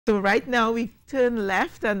So right now we turn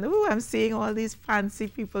left and oh, I'm seeing all these fancy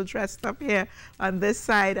people dressed up here on this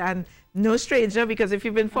side, and no stranger, because if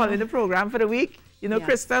you've been following the program for the week, you know,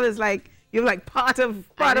 Crystal is like, you're like part of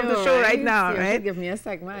the show right now, right? Give me a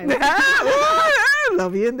segment.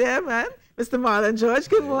 Love you in there, man. Mr. Marlon George,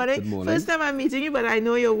 good morning. Good morning. First time I'm meeting you, but I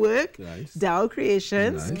know your work. Nice. Dow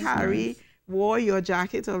Creations, Nice, Carrie nice. wore your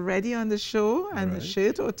jacket already on the show, and a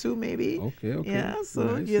shirt or two maybe. Okay. Yeah,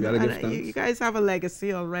 so Nice. you know, gotta give and thanks. you guys have a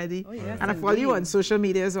legacy already. Oh, yes, and I follow you on social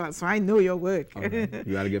media as well, so I know your work. All right.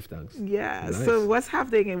 You gotta give thanks. Yeah, Nice. so what's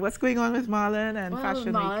happening and what's going on with Marlon and Well, Fashion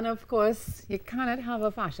Week? Marlon, of course, you cannot have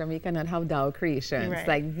a fashion week, cannot have Dow Creations. Right.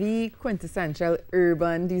 Like the quintessential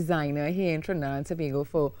urban designer here in Trinidad and Tobago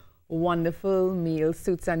for wonderful male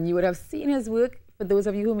suits. And you would have seen his work. For those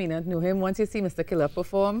of you who may not know him, once you see Mr. Killer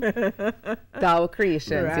perform, Dow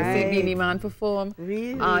Creations. You see Right. Beanie Man perform.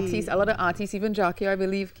 Really? Artists, a lot of artists, even Jackie, I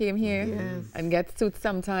believe, came here Yes. and get suits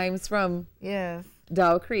sometimes from Yes,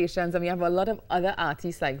 Dow Creations. And we have a lot of other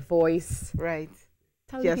artists like Voice. right.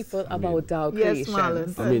 Tell Yes. people about Dow Yes, Creations.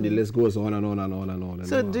 Marlon. I mean, the list goes on and on and on and on. And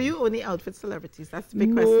So on. do you only outfit celebrities? That's the big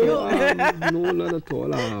No, question. no, not at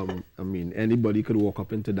all. I mean, anybody could walk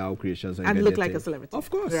up into Dow Creations and get look their like a thing. celebrity. Of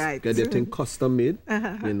course. Right. Get their thing custom made.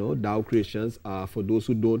 You know, Dow Creations, for those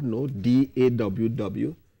who don't know,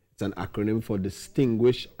 DAWW. It's an acronym for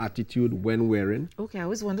Distinguished Attitude When Wearing. Okay, I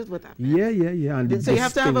always wondered what that meant. Yeah. And the So you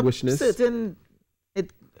have to have a distinguishedness. certain...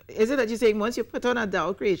 Is it that you're saying once you put on a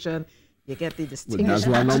Dow Creation, you get the Well, distinction? that's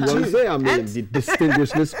what I'm going to say. I mean, the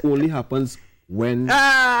distinguishedness only happens when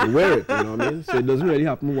you wear it, you know what I mean? So it doesn't really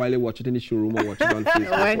happen while you watch it in the showroom or watch it on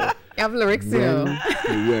Facebook. When you have lyrics, you know.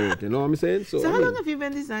 When you wear it, you know what I'm saying? So I how mean, long have you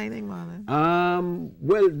been designing, Marlon?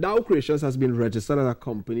 well, Dow Creations has been registered as a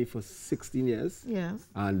company for 16 years. Yes.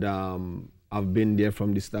 And I've been there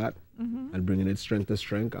from the start and bringing it strength to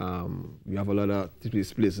strength. We have a lot of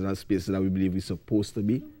places and spaces that we believe we're supposed to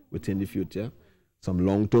be within the future. Some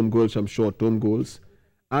long-term goals, some short-term goals.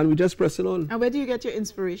 And we're just pressing on. And where do you get your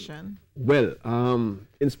inspiration? Well,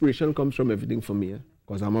 inspiration comes from everything for me,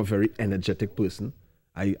 because I'm a very energetic person.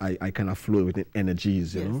 I kind of flow with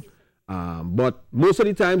energies, you know. But most of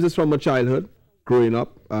the times it's from my childhood. Growing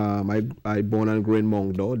up, I born and grew in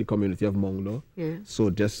Mongdo, the community of Mongdo. Yeah. So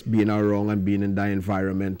just being around and being in that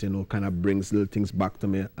environment, you know, kind of brings little things back to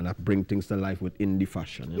me, and I bring things to life within the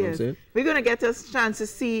fashion. You know what I'm saying? We're going to get a chance to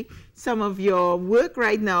see some of your work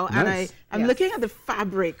right now. Nice. And I'm looking at the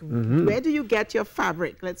fabric. Where do you get your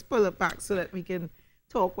fabric? Let's pull it back so that we can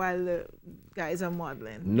talk while the guys are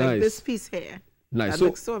modeling. Like Nice. this piece here. Nice. That So-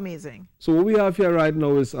 looks so amazing. So what we have here right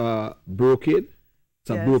now is brocade. It's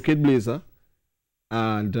a Yes. brocade blazer.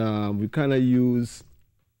 And we kind of use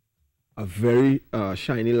a very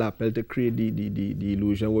shiny lapel to create the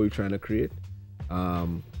illusion what we're trying to create.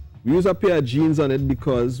 We use a pair of jeans on it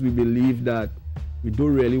because we believe that we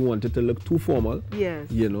don't really want it to look too formal. Yes.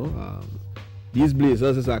 You know, these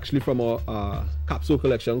blazers is actually from our capsule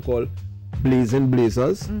collection called Blazing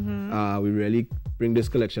Blazers. We really bring this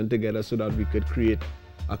collection together so that we could create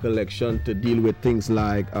a collection to deal with things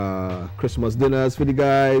like Christmas dinners for the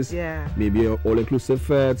guys, Yeah. maybe all-inclusive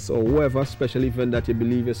fests or whatever special event that you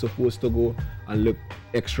believe is supposed to go and look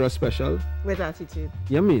extra special. With attitude.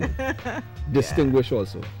 Yeah, I mean, distinguish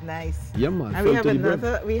also. Nice. Yeah, man. And we fell have to the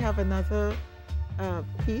brim. another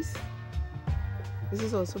piece. This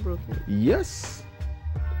is also brocade. Yes.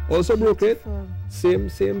 Also brocade. Beautiful.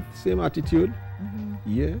 Same attitude.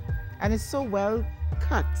 Yeah. And it's so well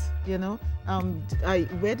cut, you know.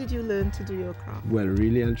 Where did you learn to do your craft? Well,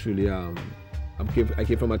 really and truly, I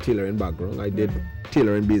came from a tailoring background. I did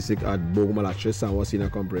tailoring basic at Bogomalache, San Juan Senior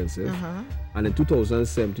Comprehensive. And in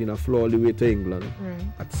 2017, I flew all the way to England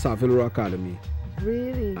at Savile Row Academy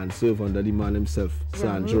Really? and served under the man himself, Sir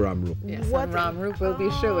Andrew Ramroop. Yes, What- and Ramroop will be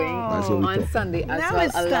showing That's what we on talk. Sunday as Now well,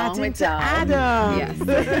 it's along starting with to Dow. add up.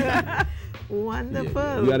 Yes.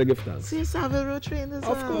 Wonderful. We gotta give thanks. So you're Savile Row trained as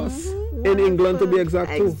well? Of course. Mhm. In England, to be Wonderful.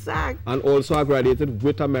 exact, too. Exact. And also I graduated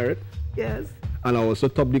with a merit. Yes. And I also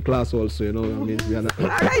topped the class also, you know what I mean? We had All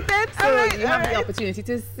right then. So All right. you have all the right. opportunity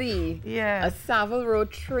to see Yeah. a Savile Row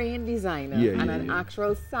trained designer Yeah, and yeah, an yeah.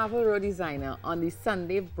 actual Savile Row designer on the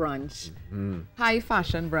Sunday brunch, high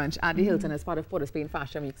fashion brunch at the Hilton as part of Port of Spain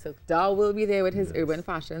Fashion Week. So Dow will be there with his urban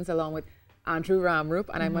fashions along with Andrew Ramroop.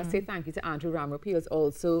 And I must say thank you to Andrew Ramroop. He was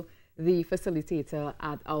also the facilitator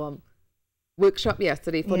at our workshop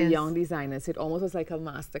yesterday for the Yes. young designers. It almost was like a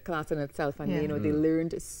master class in itself, and Yeah. you know they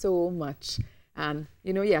learned so much. And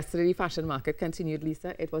you know, yesterday the fashion market continued,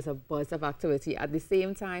 Lisa. It was a buzz of activity. At the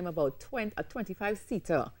same time, about a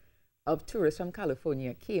 25-seater of tourists from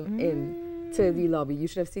California came in to the lobby. You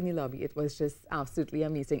should have seen the lobby. It was just absolutely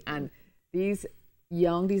amazing. And these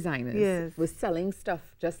young designers Yes. was selling stuff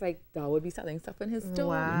just like Dow would be selling stuff in his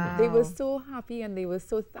store. Wow. They were so happy and they were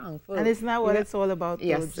so thankful. And it's not what it's all about, though,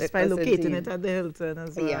 Yes, just by is locating indeed. it at the Hilton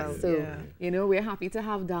as well. Yeah, so, you know, we're happy to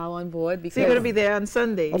have Dow on board because... So you're going to be there on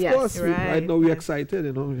Sunday? Of Yes. course, right now we're right. excited,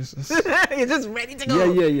 you know. You're just ready to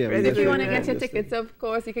go. Yeah. Ready If you want to go. get your tickets, of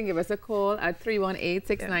course, you can give us a call at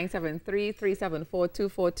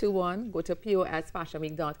 318-6973-374-2421. Go to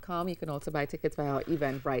POSFashionWeek.com. You can also buy tickets via our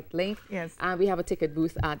Eventbrite link. Yes. And we have a ticket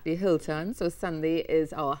booth at the Hilton. So Sunday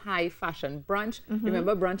is our high fashion brunch.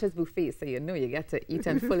 Remember, brunch is buffet, so you know you get to eat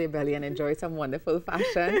and fill your belly and enjoy some wonderful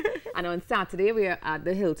fashion. And on Saturday, we are at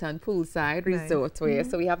the Hilton Poolside Resort wear.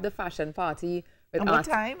 So we have the fashion party. With And what art.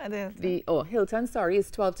 time? At the Hilton, sorry,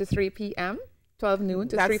 is 12 to 3 p.m. 12 noon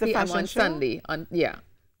to That's 3 the p.m. fashion on show? Sunday.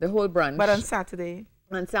 The whole brunch. But on Saturday?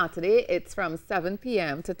 On Saturday, it's from 7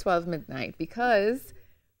 p.m. to 12 midnight because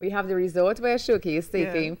we have the resort wear showcase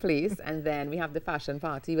taking place, and then we have the fashion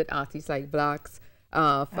party with artists like Blacks,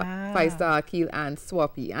 Five Star Akil, and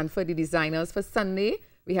Swappy. And for the designers for Sunday,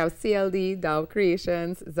 we have CLD, Dow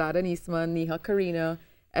Creations, Zada Niesman, Neha Karina,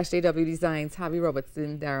 SJW Designs, Javi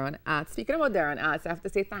Robertson, Darren Arts. Speaking about Darren Arts, I have to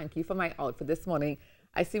say thank you for my outfit this morning.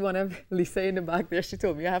 I see one of Lisa in the back there. She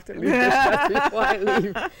told me I have to leave this dress before I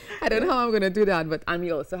leave. I don't know how I'm going to do that, and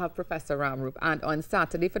we also have Professor Ramrup. And on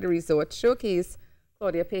Saturday for the resort showcase,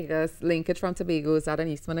 Claudia Pegas, Linkage from Tobago, Zada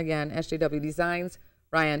Eastman again, SJW Designs,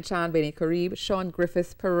 Ryan Chan, Benny Karib, Sean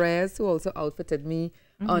Griffiths Perez, who also outfitted me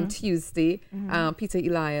on Tuesday, Peter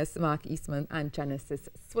Elias, Mark Eastman, and Genesis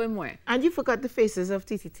Swimwear. And you forgot the faces of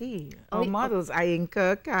TTT. Our models,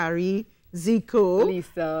 Ayinka, Kari, Zico.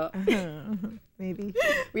 Lisa. Maybe.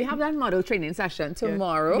 We have that model training session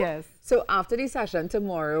tomorrow. Yes. So after the session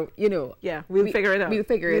tomorrow, you know. Yeah, we'll figure it out. We'll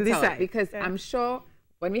figure it out. decide. Because I'm sure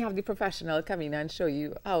when we have the professional come in and show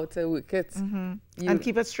you how to work it. And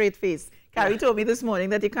keep a straight face. Carrie told me this morning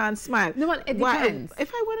that you can't smile. No, well, it depends.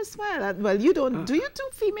 If I want to smile, well, you don't. Do you do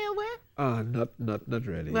female wear? Not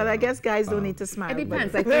really. Well, I guess guys don't need to smile. It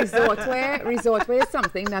depends. Like resort wear is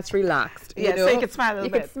something that's relaxed. Yeah, know? so you can smile a little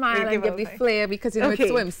You bit. can smile and give the thing. flair because, you know, Okay.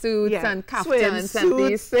 it's swimsuits Yeah. and kaftans and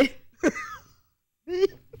these things.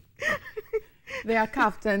 They are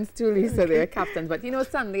kaftans too, Lisa. They are kaftans. But, you know,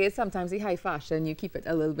 Sunday, sometimes the high fashion, you keep it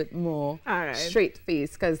a little bit more straight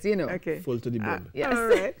face because, you know. Okay. Full to the brim. Yes. All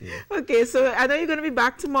right. Okay, so I know you're going to be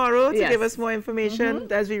back tomorrow to Yes. give us more information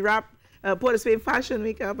as we wrap Port of Spain Fashion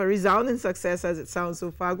Week up. A resounding success as it sounds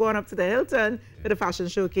so far. Go on up to the Hilton for the fashion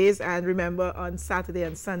showcase. And remember, on Saturday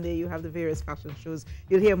and Sunday, you have the various fashion shows.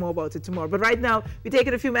 You'll hear more about it tomorrow. But right now, we're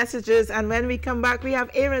taking a few messages. And when we come back, we have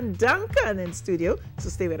Aaron Duncan in studio. So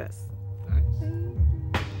stay with us.